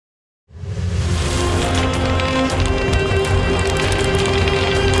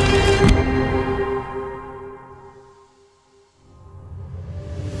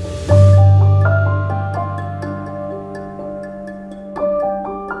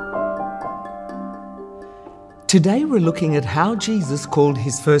Today we're looking at how Jesus called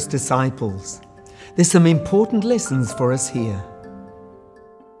his first disciples. There's some important lessons for us here.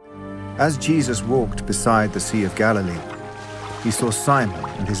 As Jesus walked beside the Sea of Galilee, he saw Simon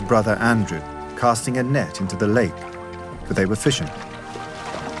and his brother Andrew casting a net into the lake, for they were fishing.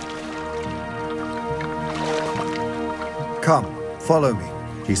 "Come, follow me,"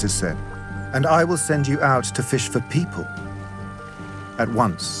 Jesus said, "and I will send you out to fish for people." At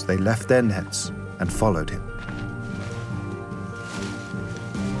once they left their nets and followed him.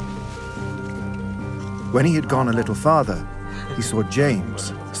 When he had gone a little farther, he saw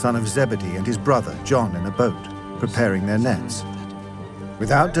James, son of Zebedee, and his brother John in a boat, preparing their nets.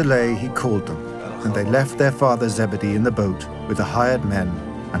 Without delay he called them, and they left their father Zebedee in the boat with the hired men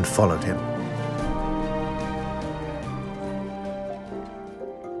and followed him.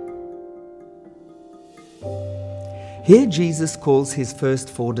 Here Jesus calls his first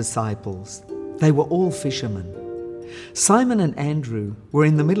 4 disciples. They were all fishermen. Simon and Andrew were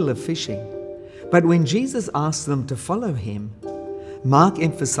in the middle of fishing, but when Jesus asked them to follow him, Mark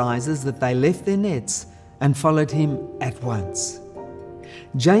emphasizes that they left their nets and followed him at once.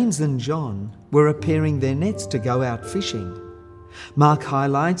 James and John were repairing their nets to go out fishing. Mark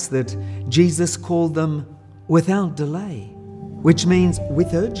highlights that Jesus called them without delay, which means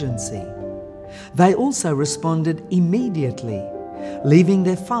with urgency. They also responded immediately, leaving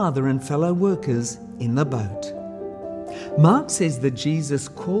their father and fellow workers in the boat. Mark says that Jesus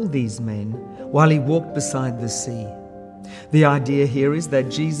called these men while he walked beside the sea. The idea here is that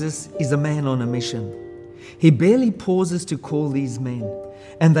Jesus is a man on a mission. He barely pauses to call these men,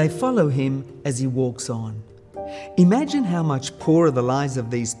 and they follow him as he walks on. Imagine how much poorer the lives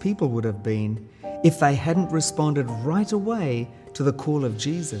of these people would have been if they hadn't responded right away to the call of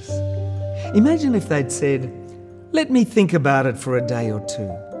Jesus. Imagine if they'd said, "Let me think about it for a day or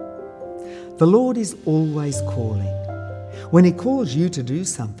 2. The Lord is always calling. When he calls you to do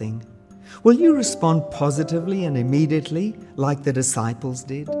something, will you respond positively and immediately like the disciples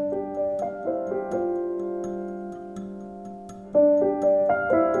did?